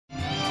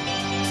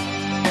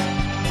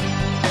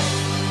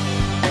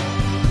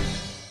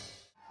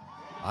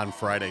On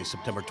Friday,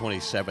 September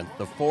 27th,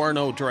 the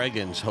 4-0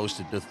 Dragons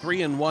hosted the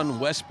 3-1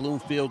 West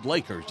Bloomfield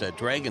Lakers at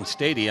Dragon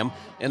Stadium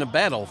in a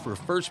battle for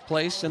first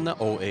place in the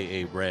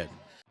OAA Red.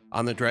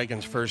 On the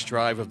Dragons' first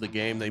drive of the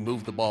game, they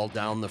moved the ball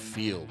down the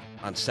field.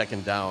 On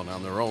second down,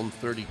 on their own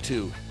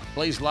 32,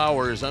 Blaze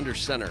Lauer is under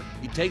center.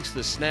 He takes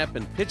the snap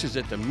and pitches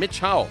it to Mitch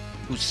Howell,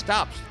 who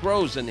stops,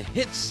 throws, and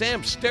hits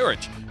Sam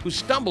Sterich, who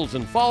stumbles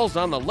and falls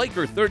on the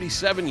Laker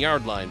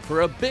 37-yard line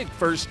for a big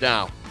first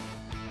down.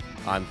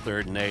 On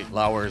 3rd and 8,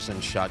 Lauer is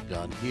in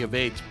shotgun. He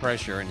evades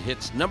pressure and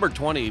hits number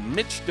 20,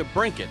 Mitch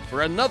DeBrinket,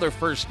 for another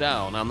first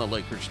down on the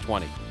Lakers'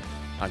 20.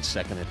 On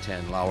 2nd and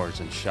 10,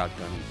 Lauer's in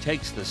shotgun. He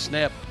takes the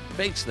snap,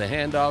 fakes the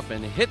handoff,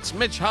 and hits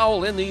Mitch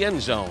Howell in the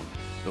end zone.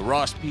 The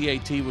Ross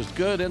PAT was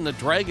good, and the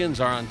Dragons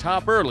are on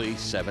top early,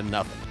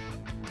 7-0.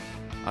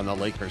 On the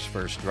Lakers'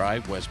 first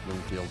drive, West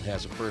Bloomfield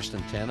has a 1st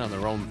and 10 on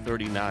their own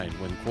 39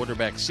 when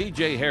quarterback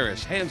C.J.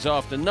 Harris hands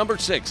off to number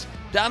 6,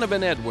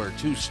 Donovan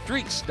Edwards, who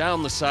streaks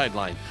down the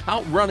sideline,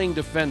 outrunning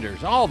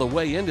defenders all the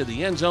way into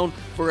the end zone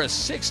for a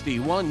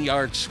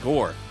 61-yard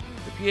score.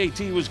 The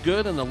PAT was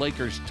good, and the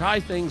Lakers tie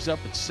things up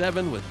at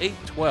 7 with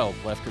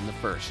 8:12 left in the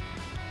first.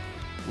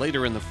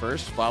 Later in the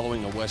first,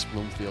 following a West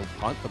Bloomfield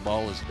punt, the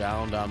ball is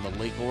downed on the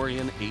Lake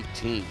Orion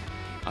 18.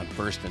 On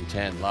 1st and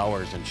 10,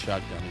 Lauer's in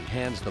shotgun. He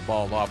hands the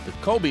ball off to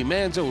Kobe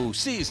Manzo, who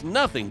sees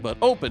nothing but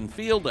open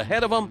field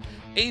ahead of him.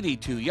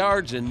 82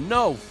 yards and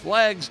no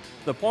flags.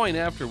 The point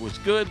after was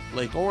good.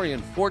 Lake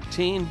Orion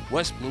 14,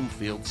 West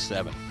Bloomfield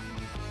 7.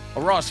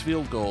 A Ross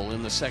field goal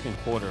in the second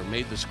quarter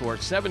made the score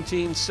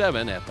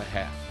 17-7 at the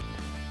half.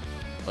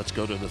 Let's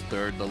go to the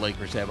third. The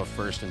Lakers have a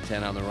 1st and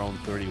 10 on their own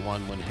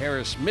 31 when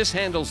Harris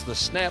mishandles the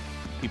snap.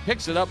 He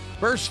picks it up,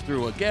 bursts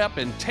through a gap,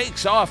 and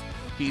takes off.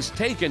 He's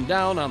taken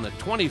down on the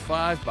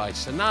 25 by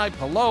Sinai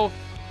Palo.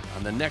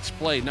 On the next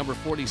play, number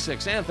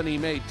 46, Anthony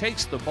May,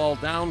 takes the ball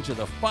down to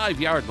the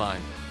 5-yard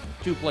line.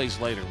 2 plays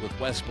later, with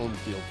West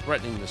Bloomfield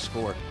threatening to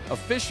score,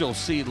 officials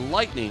see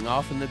lightning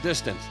off in the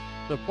distance.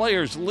 The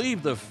players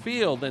leave the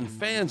field, and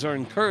fans are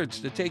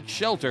encouraged to take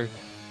shelter.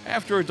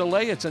 After a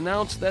delay, it's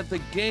announced that the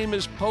game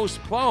is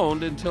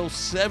postponed until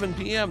 7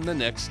 p.m. the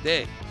next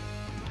day.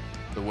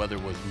 The weather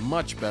was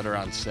much better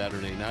on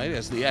Saturday night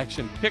as the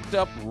action picked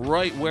up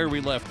right where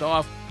we left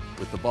off,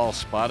 with the ball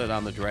spotted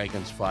on the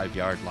Dragons'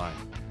 5-yard line.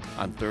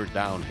 On 3rd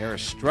down,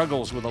 Harris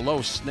struggles with a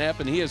low snap,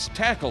 and he is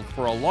tackled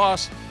for a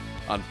loss.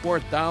 On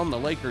 4th down, the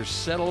Lakers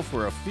settle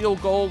for a field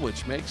goal,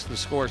 which makes the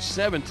score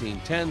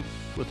 17-10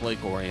 with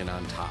Lake Orion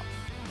on top.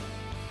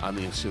 On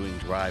the ensuing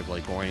drive,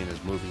 Lake Orion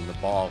is moving the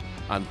ball.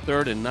 On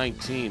 3rd and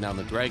 19, on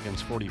the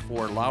Dragons'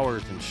 44,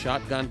 Lauer's in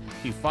shotgun.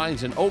 He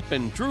finds an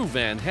open Drew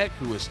Van Heck,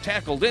 who is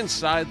tackled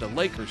inside the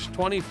Lakers'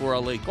 20 for a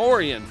Lake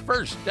Orion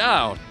first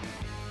down.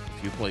 A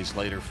few plays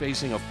later,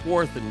 facing a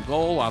 4th and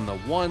goal on the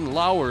 1,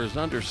 Lauer is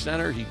under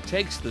center. He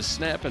takes the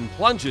snap and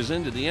plunges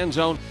into the end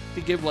zone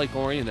to give Lake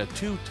Orion a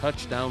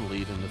 2-touchdown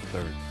lead in the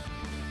third.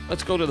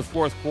 Let's go to the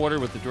fourth quarter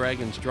with the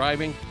Dragons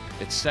driving.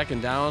 It's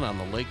 2nd down on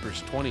the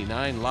Lakers'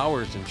 29.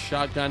 Lauer's in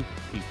shotgun.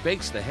 He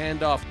fakes the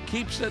handoff,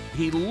 keeps it.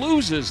 He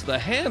loses the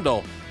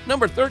handle.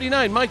 Number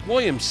 39, Mike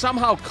Williams,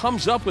 somehow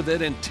comes up with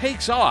it and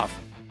takes off.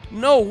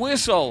 No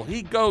whistle.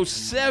 He goes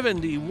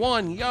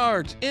 71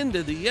 yards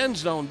into the end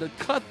zone to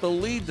cut the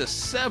lead to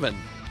 7.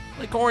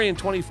 Lake Orion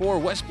 24,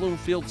 West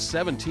Bloomfield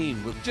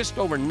 17, with just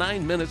over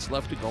 9 minutes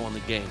left to go in the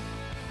game.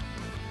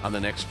 On the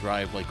next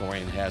drive, Lake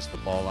Orion has the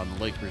ball on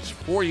the Lakers'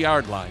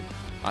 4-yard line.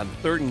 On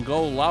 3rd and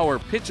goal, Lauer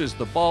pitches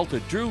the ball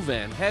to Drew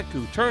Van Heck,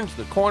 who turns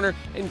the corner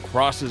and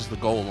crosses the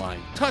goal line.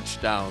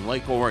 Touchdown,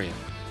 Lake Orion.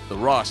 The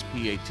Ross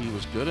PAT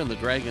was good, and the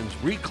Dragons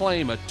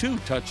reclaim a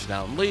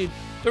 2-touchdown lead,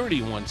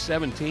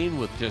 31-17,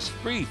 with just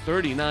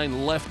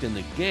 3:39 left in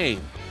the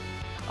game.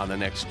 On the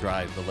next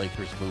drive, the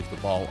Lakers move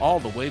the ball all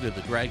the way to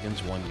the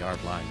Dragons'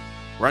 1-yard line.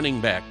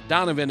 Running back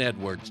Donovan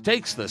Edwards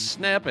takes the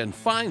snap and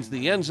finds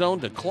the end zone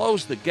to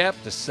close the gap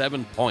to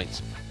 7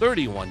 points,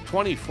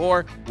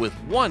 31-24, with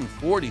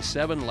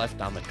 1:47 left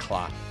on the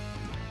clock.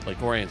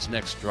 Lake Orion's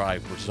next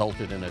drive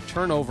resulted in a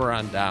turnover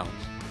on downs.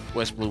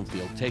 West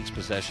Bloomfield takes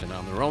possession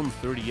on their own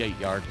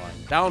 38-yard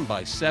line, down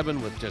by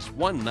 7 with just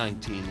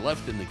 1:19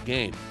 left in the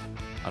game.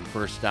 On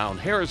 1st down,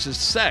 Harris is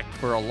sacked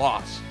for a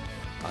loss.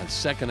 On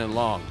 2nd and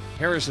long,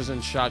 Harris is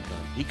in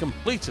shotgun. He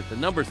completes it to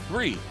number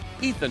 3,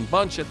 Ethan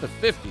Bunch, at the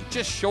 50,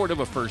 just short of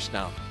a first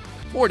down.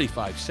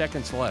 45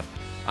 seconds left.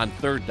 On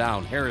 3rd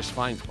down, Harris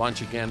finds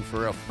Bunch again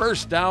for a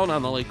first down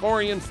on the Lake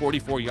Orion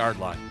 44-yard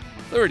line.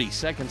 30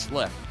 seconds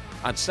left.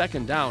 On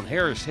 2nd down,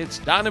 Harris hits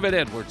Donovan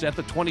Edwards at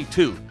the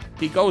 22.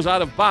 He goes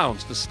out of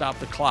bounds to stop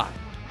the clock.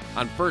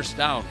 On 1st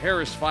down,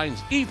 Harris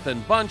finds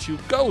Ethan Bunch, who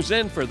goes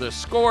in for the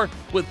score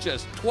with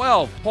just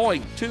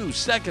 12.2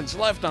 seconds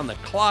left on the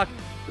clock.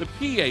 The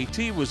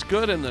PAT was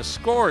good, and the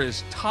score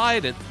is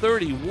tied at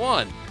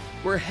 31.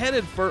 We're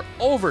headed for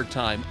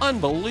overtime.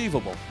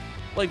 Unbelievable.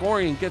 Lake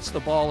Orion gets the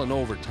ball in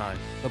overtime.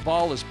 The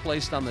ball is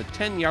placed on the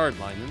 10-yard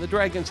line, and the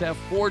Dragons have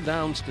 4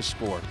 downs to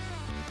score.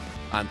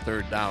 On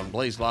 3rd down,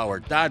 Blaze Lauer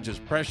dodges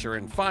pressure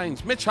and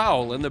finds Mitch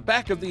Howell in the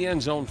back of the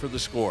end zone for the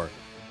score.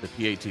 The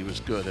PAT was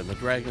good, and the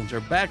Dragons are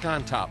back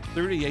on top,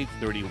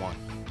 38-31.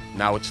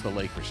 Now it's the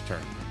Lakers'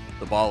 turn.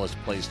 The ball is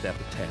placed at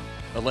the 10.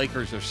 The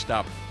Lakers are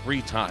stopped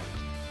 3 times.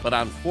 But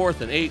on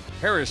 4th and 8,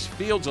 Harris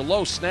fields a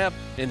low snap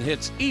and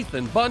hits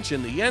Ethan Bunch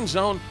in the end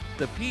zone.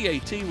 The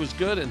PAT was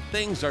good, and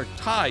things are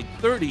tied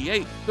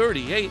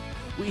 38-38.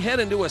 We head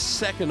into a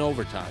second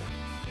overtime.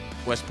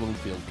 West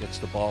Bloomfield gets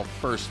the ball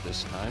first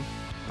this time.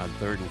 On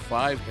 3rd and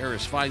 5,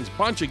 Harris finds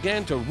Bunch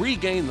again to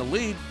regain the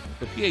lead.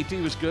 The PAT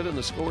was good, and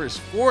the score is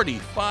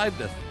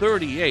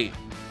 45-38.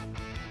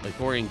 Lake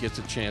Orion gets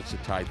a chance to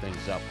tie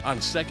things up. On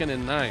 2nd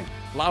and 9,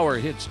 Lauer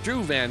hits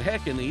Drew Van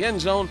Heck in the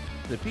end zone.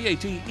 The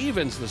PAT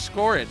evens the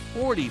score at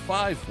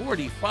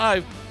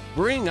 45-45.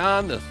 Bring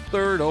on the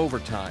third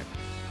overtime.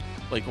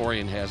 Lake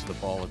Orion has the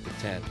ball at the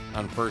 10.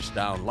 On 1st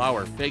down,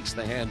 Lauer fakes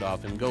the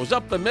handoff and goes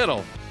up the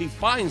middle. He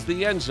finds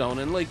the end zone,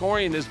 and Lake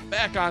Orion is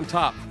back on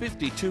top,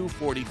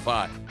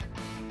 52-45.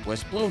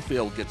 West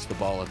Bloomfield gets the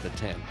ball at the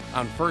 10.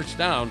 On 1st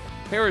down,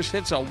 Harris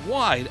hits a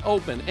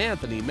wide-open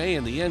Anthony May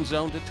in the end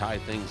zone to tie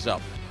things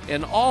up.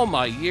 In all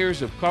my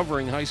years of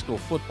covering high school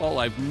football,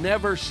 I've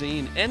never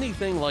seen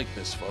anything like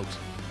this, folks.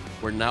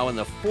 We're now in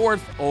the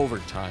 4th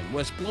overtime.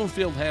 West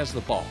Bloomfield has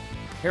the ball.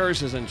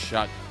 Harris is in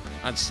shotgun.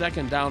 On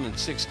 2nd down and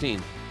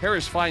 16,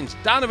 Harris finds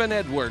Donovan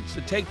Edwards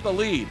to take the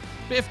lead,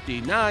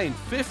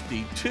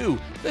 59-52.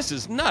 This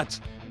is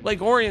nuts.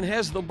 Lake Orion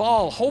has the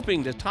ball,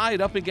 hoping to tie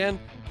it up again.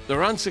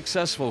 They're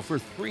unsuccessful for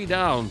 3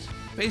 downs.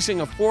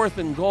 Facing a 4th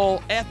and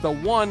goal at the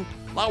 1,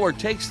 Lauer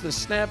takes the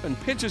snap and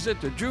pitches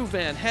it to Drew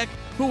Van Heck,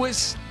 who is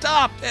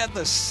stopped at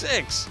the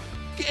 6.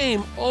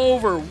 Game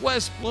over.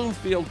 West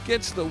Bloomfield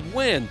gets the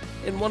win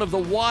in one of the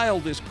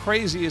wildest,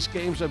 craziest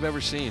games I've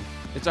ever seen.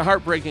 It's a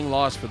heartbreaking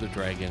loss for the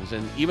Dragons,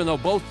 and even though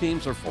both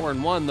teams are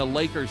 4-1, the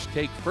Lakers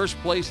take first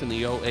place in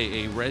the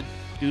OAA Red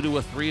due to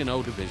a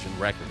 3-0 division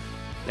record.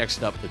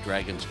 Next up, the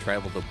Dragons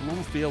travel to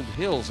Bloomfield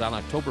Hills on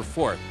October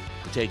 4th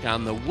to take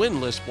on the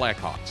winless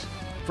Blackhawks.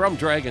 From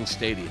Dragon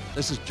Stadium,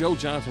 this is Joe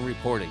Johnson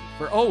reporting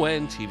for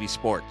ONTV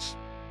Sports.